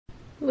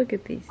Look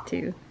at these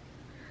two.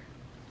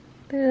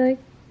 They're like,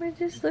 we're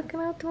just looking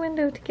out the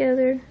window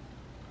together.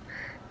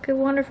 Good,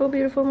 wonderful,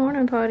 beautiful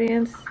morning,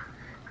 audience.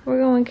 We're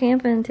going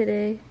camping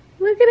today.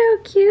 Look at how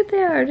cute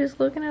they are, just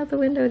looking out the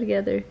window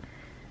together.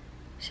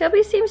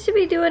 Shelby seems to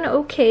be doing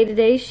okay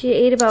today. She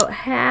ate about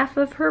half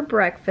of her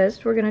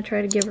breakfast. We're gonna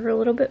try to give her a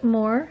little bit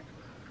more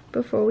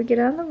before we get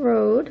on the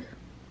road.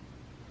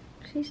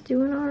 She's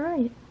doing all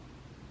right.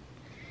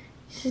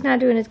 She's not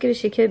doing as good as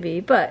she could be,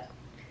 but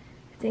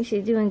I think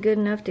she's doing good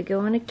enough to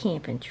go on a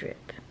camping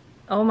trip.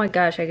 Oh my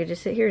gosh, I could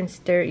just sit here and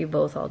stare at you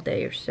both all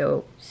day. You're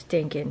so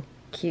stinking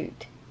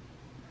cute.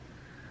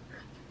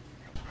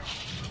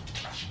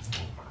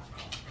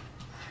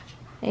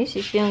 Hey,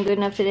 she's feeling good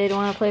enough today to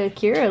want to play with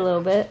Kira a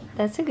little bit.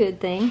 That's a good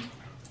thing.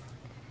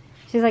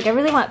 She's like, I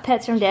really want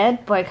pets from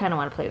Dad, but I kind of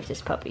want to play with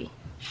this puppy.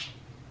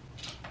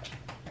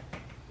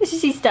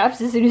 She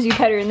stops as soon as you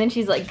pet her, and then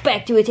she's like,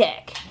 back to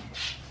attack.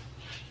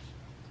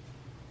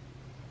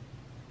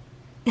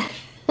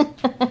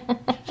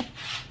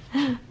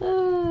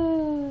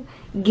 Oh,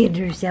 get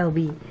her,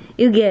 Shelby.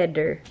 You get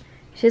her.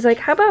 She's like,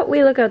 how about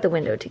we look out the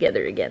window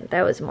together again?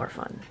 That was more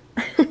fun.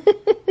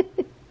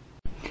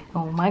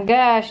 Oh my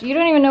gosh, you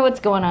don't even know what's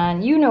going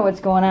on. You know what's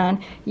going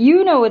on.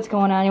 You know what's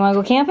going on. You wanna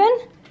go camping?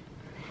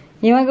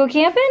 You wanna go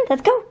camping?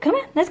 Let's go, come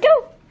on, let's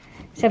go.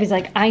 Shelby's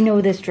like, I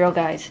know this drill,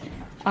 guys.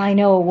 I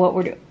know what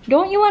we're doing.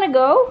 Don't you wanna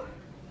go?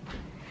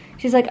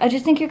 She's like, I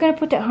just think you're gonna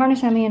put that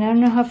harness on me and I don't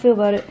know how I feel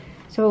about it.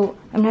 So,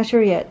 I'm not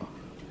sure yet.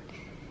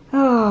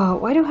 Oh,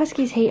 why do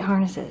Huskies hate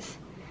harnesses?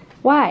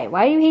 Why?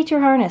 Why do you hate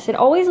your harness? It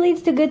always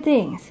leads to good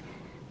things,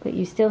 but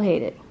you still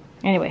hate it.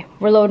 Anyway,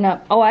 we're loading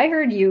up. Oh, I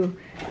heard you.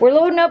 We're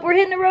loading up, we're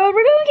hitting the road,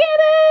 we're going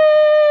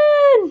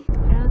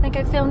camping! I don't think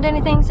I've filmed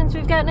anything since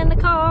we've gotten in the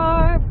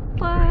car,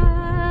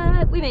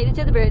 but we made it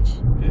to the bridge.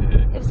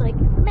 It was like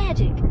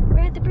magic. We're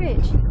at the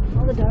bridge.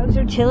 All the dogs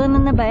are chilling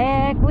in the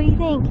back. What do you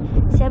think?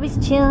 Shelby's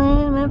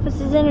chilling, Memphis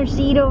is in her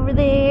seat over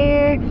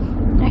there.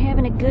 They're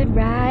having a good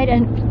ride,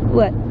 and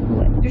what?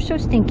 You're so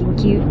stinking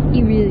cute.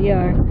 You really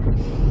are.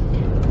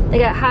 They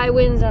got high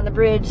winds on the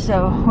bridge,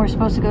 so we're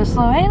supposed to go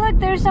slow. Hey, look,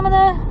 there's some of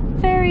the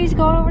ferries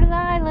going over to the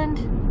island.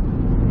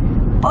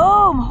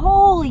 Boom!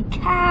 Holy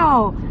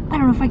cow! I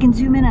don't know if I can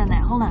zoom in on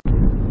that. Hold on.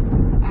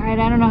 Alright,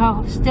 I don't know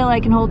how still I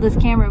can hold this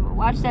camera, but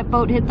watch that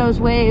boat hit those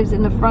waves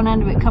and the front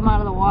end of it come out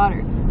of the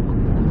water.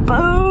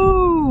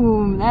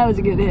 Boom! That was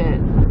a good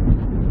hit.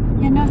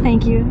 Yeah, no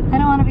thank you. I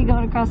don't want to be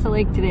going across the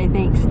lake today,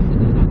 thanks.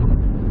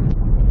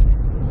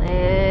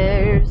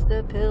 There's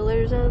the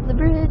pillars of the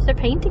bridge. They're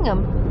painting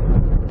them.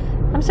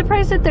 I'm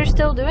surprised that they're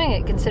still doing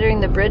it, considering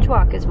the bridge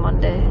walk is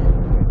Monday.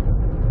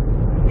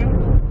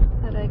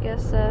 But I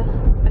guess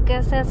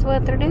that's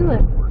what they're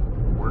doing.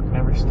 Work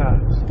never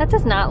stops. That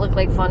does not look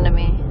like fun to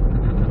me.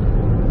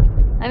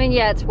 I mean,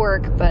 yeah, it's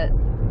work, but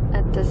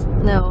that does,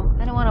 no.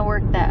 I don't want to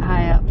work that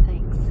high up,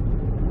 thanks.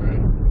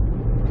 Right.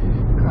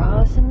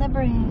 Crossing the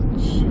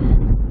bridge.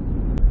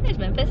 There's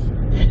Memphis.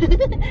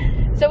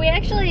 So we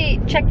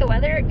actually checked the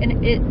weather,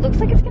 and it looks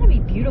like it's going to be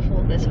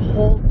beautiful this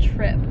whole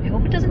trip. I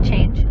hope it doesn't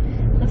change.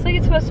 Looks like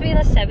it's supposed to be in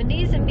the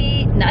 70s and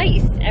be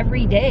nice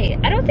every day.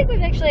 I don't think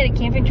we've actually had a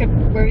camping trip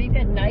where we've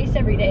had nice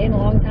every day in a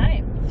long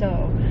time.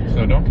 So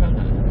don't count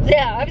on it.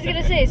 Yeah, I was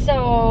gonna say,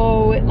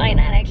 so it might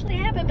not actually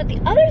happen. But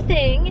the other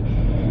thing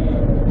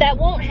that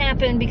won't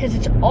happen, because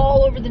it's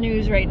all over the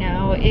news right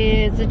now,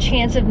 is the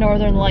chance of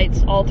northern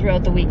lights all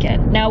throughout the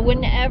weekend. Now,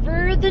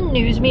 whenever the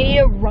news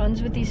media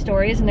runs with these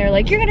stories and they're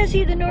like, you're gonna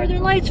see the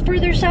northern lights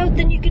further south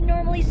than you can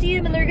normally see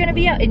them and they're gonna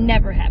be out, it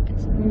never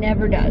happens.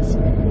 Never does.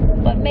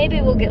 But maybe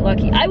we'll get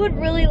lucky. I would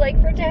really like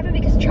for it to happen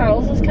because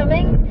Charles is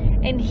coming,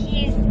 and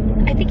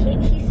I think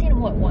he's seen them,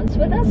 what, once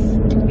with us?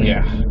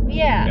 Yeah.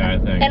 Yeah, I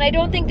think. And I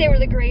don't think they were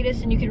the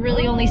greatest, and you could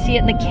really only see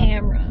it in the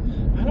camera.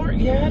 I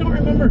don't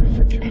remember.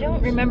 I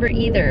don't remember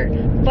either,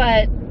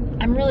 but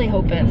I'm really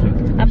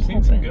hoping. I've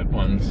seen some good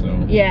ones,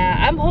 so. Yeah,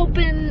 I'm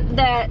hoping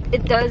that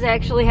it does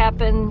actually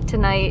happen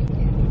tonight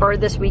or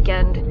this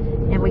weekend,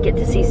 and we get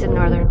to see some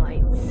northern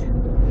lights.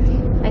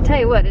 I tell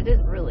you what, it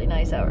is really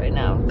nice out right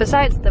now.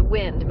 Besides the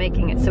wind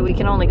making it so we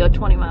can only go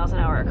 20 miles an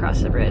hour across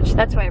the bridge.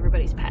 That's why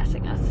everybody's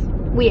passing us.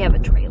 We have a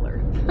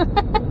trailer.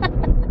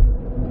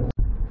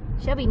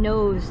 Shelby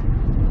knows.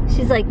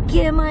 She's like,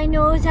 get my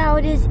nose out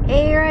of this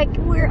air.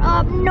 We're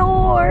up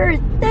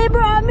north. They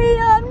brought me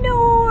up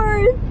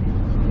north.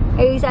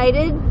 Are you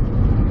excited?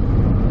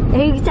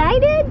 Are you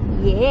excited?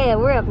 Yeah,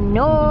 we're up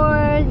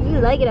north. You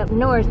like it up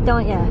north,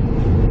 don't ya?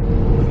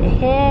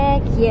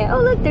 Heck yeah.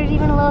 Oh, look, there's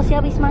even a little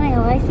Shelby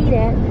smile. I see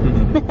that.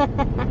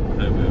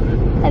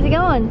 How's it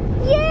going?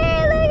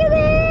 Yeah, look at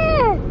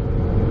that.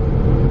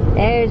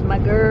 There's my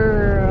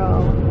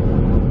girl.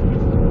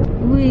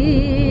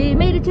 We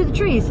made it to the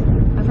trees.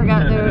 I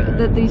forgot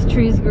that these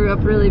trees grew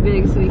up really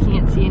big, so we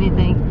can't see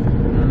anything.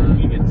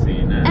 You can see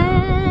it now.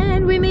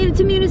 And we made it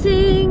to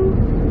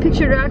Munising.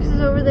 Pictured Rocks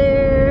is over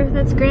there.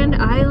 That's Grand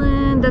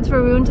Island. That's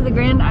where we went to the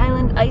Grand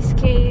Island ice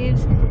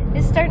caves.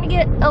 It's starting to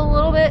get a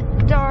little bit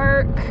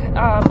dark.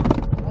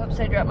 Whoops,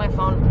 I dropped my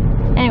phone.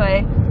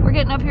 Anyway, we're We're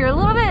getting up here a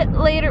little bit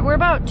later. We're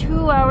about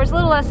 2 hours, a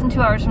little less than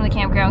 2 hours from the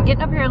campground.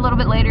 Getting up here a little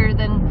bit later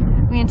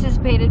than we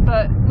anticipated,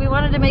 but we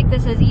wanted to make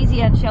this as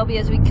easy on Shelby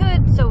as we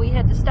could, so we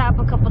had to stop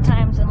a couple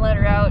times and let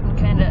her out and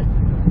kind of,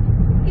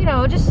 you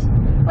know, just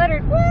let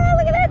her, well,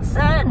 look at that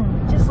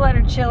sun. Just let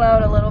her chill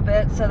out a little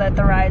bit so that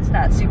the ride's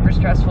not super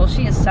stressful.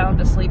 She is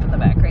sound asleep in the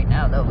back right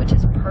now though, which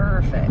is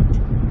perfect.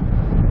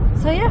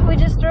 So yeah, we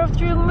just drove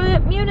through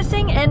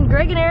Munising, and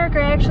Greg and Eric are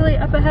actually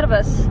up ahead of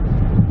us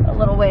a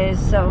little ways,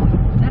 so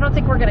I don't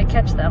think we're gonna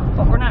catch them,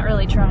 but we're not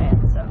really trying,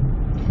 so.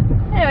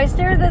 Anyway,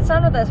 stare at that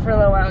sun with us for a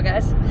little while,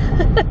 guys.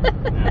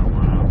 Yeah,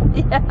 wow.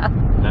 Yeah.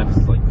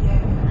 That's like,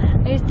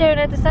 yeah. Are you staring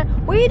at the sun?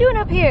 What are you doing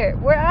up here?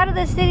 We're out of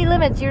the city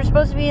limits. You're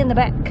supposed to be in the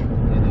back.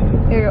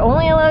 You're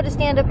only allowed to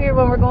stand up here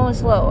when we're going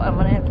slow. I'm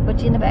gonna have to put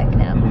you in the back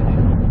now.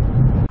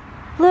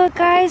 Look,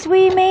 guys,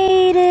 we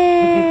made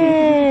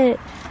it!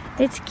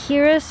 It's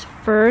Kira's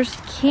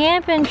first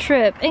camping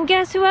trip. And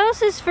guess who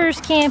else's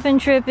first camping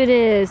trip it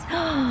is?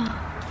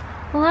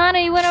 Lana,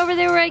 you went over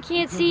there where I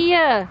can't see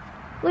ya.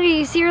 Look at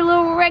you, see her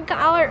little red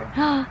collar.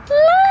 Lana!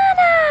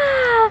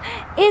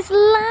 It's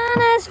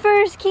Lana's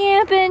first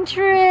camping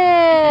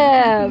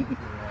trip!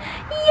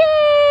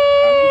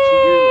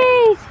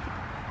 Yay!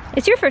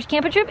 It's your first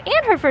camping trip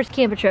and her first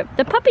camping trip.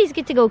 The puppies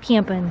get to go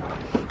camping.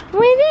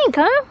 What do you think,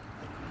 huh?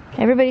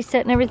 Everybody's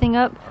setting everything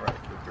up.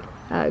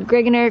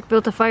 Greg and Eric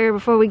built a fire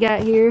before we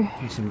got here.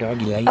 Here's some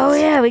doggy lights. Oh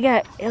yeah, we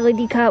got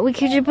LED collar.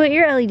 Could you put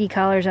your LED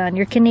collars on?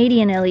 Your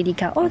Canadian LED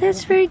collar. Oh,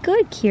 that's very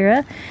good,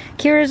 Kira.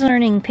 Kira's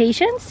learning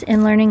patience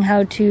and learning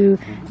how to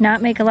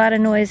not make a lot of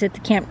noise at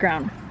the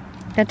campground.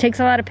 That takes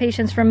a lot of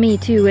patience from me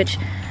too, which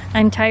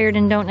I'm tired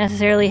and don't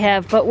necessarily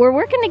have. But we're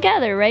working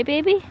together, right,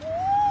 baby?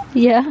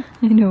 Yeah,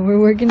 I know,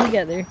 we're working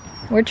together.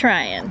 We're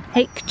trying.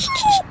 Hey,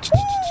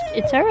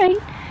 it's all right.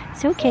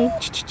 It's okay.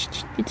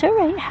 It's all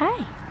right.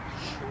 Hi.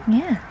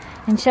 Yeah.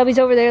 And Shelby's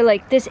over there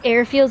like, this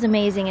air feels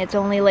amazing. It's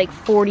only like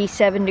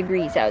 47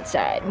 degrees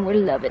outside and we're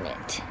loving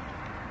it.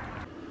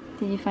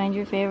 Did you find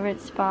your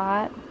favorite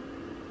spot?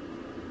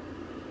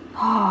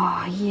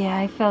 Oh, yeah,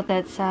 I felt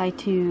that sigh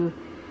too.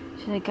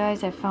 She's like,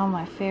 guys, I found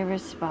my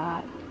favorite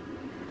spot.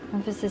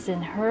 Emphasis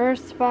in her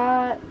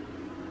spot.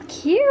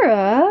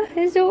 Kira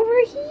is over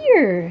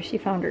here. She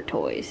found her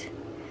toys.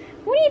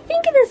 What do you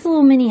think of this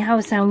little mini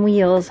house on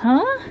wheels,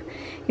 huh?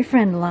 Your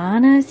friend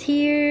Lana's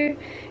here.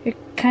 You're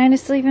kind of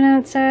sleeping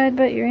outside,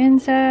 but you're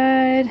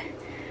inside.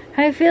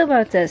 How do you feel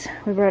about this?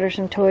 We brought her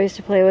some toys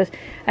to play with.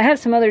 I have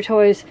some other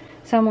toys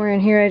somewhere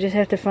in here. I just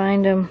have to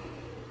find them.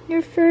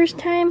 Your first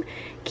time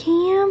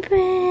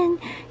camping.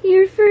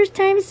 Your first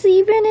time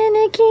sleeping in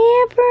a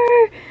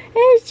camper.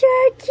 It's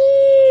so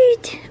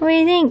cute. What do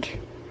you think?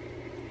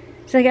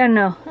 She's like, I don't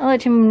know. I'll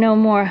let you know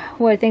more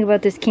what I think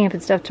about this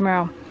camping stuff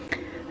tomorrow.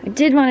 I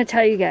did want to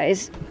tell you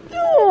guys.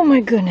 Oh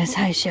my goodness.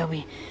 Hi,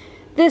 Shelby.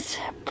 This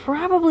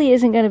probably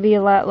isn't going to be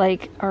a lot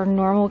like our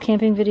normal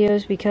camping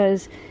videos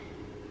because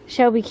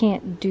Shelby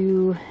can't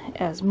do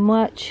as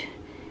much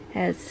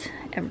as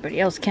everybody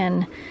else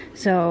can.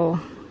 So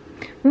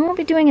we won't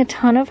be doing a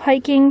ton of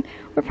hiking.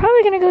 We're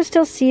probably going to go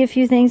still see a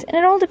few things, and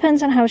it all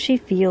depends on how she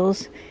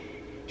feels.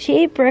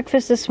 She ate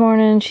breakfast this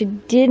morning. She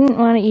didn't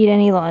want to eat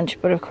any lunch,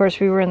 but of course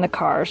we were in the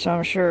car, so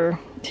I'm sure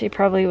she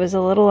probably was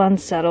a little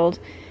unsettled.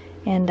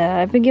 And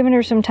I've been giving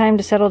her some time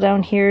to settle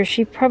down here.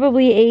 She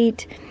probably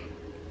ate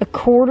a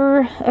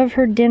quarter of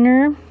her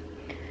dinner.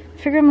 I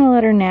figure I'm gonna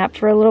let her nap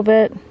for a little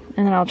bit,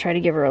 and then I'll try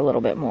to give her a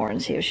little bit more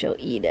and see if she'll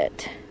eat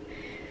it.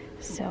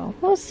 So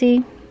we'll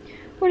see.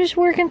 We're just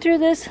working through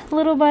this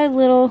little by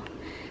little.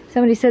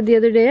 Somebody said the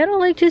other day, I don't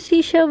like to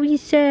see Shelby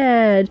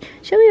sad.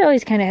 Shelby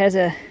always kind of has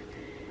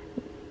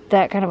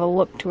that kind of a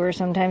look to her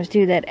sometimes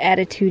too, that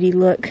attitude-y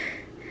look.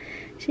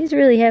 She's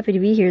really happy to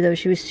be here though.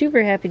 She was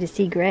super happy to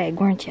see Greg,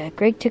 weren't you?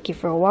 Greg took you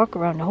for a walk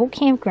around the whole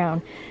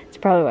campground. That's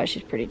probably why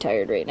she's pretty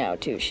tired right now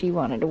too. She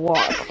wanted to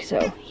walk,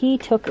 so he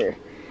took her.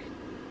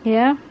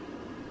 Yeah?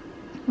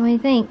 What do you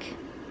think?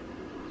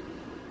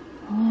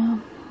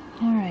 Well,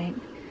 alright.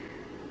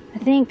 I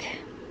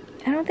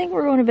don't think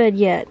we're going to bed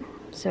yet,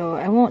 so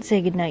I won't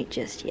say goodnight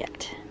just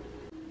yet.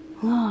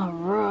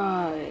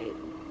 Alright.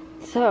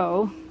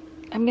 So,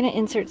 I'm going to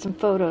insert some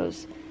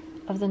photos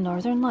of the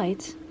Northern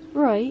Lights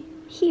right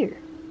here.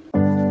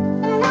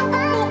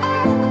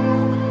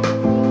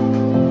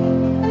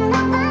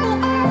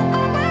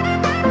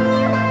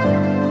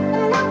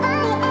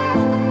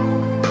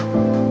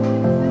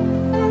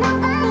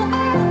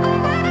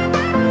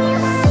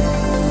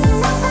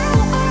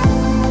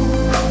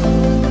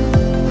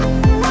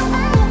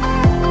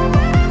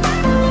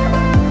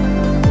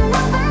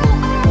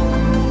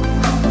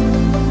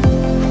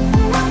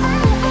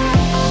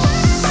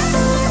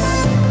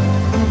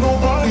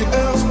 Nobody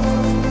else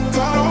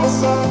got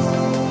outside.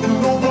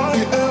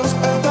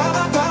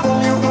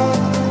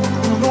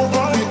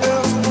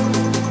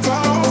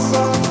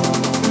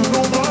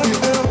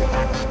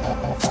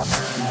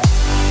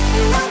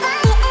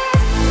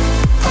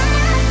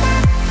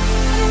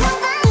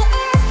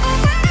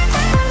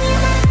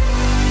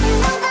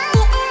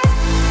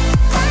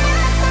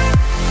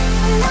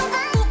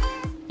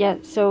 Yeah,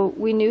 so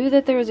we knew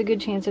that there was a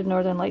good chance of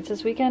northern lights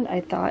this weekend.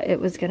 I thought it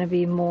was going to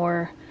be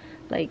more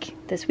like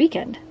this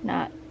weekend,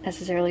 not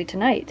necessarily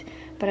tonight.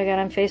 But I got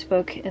on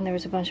Facebook and there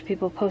was a bunch of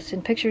people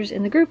posting pictures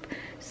in the group.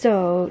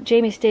 So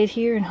Jamie stayed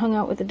here and hung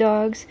out with the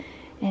dogs,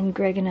 and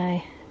Greg and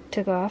I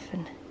took off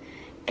and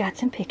got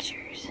some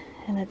pictures.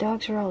 And the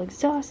dogs are all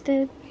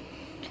exhausted.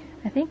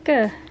 I think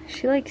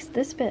she likes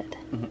this bed.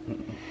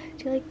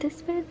 Do you like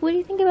this bed? What do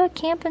you think about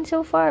camping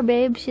so far,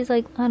 babe? She's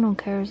like, I don't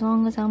care as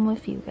long as I'm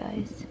with you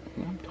guys.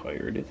 I'm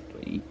tired. It's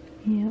late.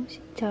 Yeah, she's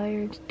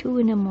tired. It's 2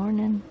 in the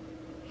morning.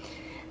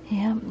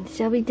 Yeah,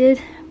 Shelby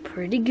did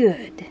pretty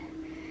good.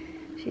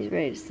 She's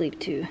ready to sleep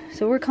too.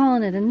 So we're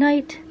calling it a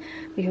night.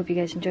 We hope you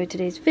guys enjoyed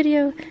today's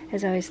video.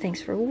 As always,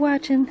 thanks for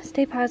watching.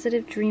 Stay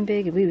positive, dream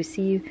big, and we will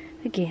see you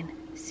again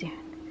soon.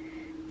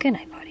 Good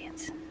night,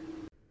 audience.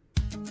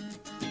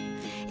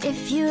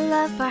 If you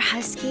love our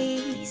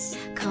Huskies,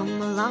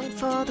 come along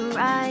for the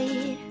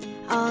ride.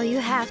 All you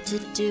have to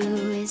do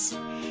is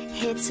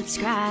hit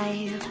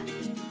subscribe.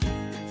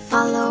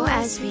 Follow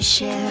as we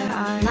share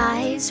our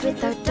lives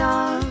with our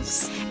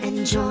dogs,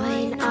 and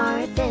join our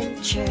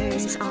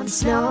adventures on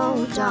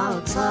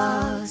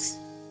SnowDogsVlogs.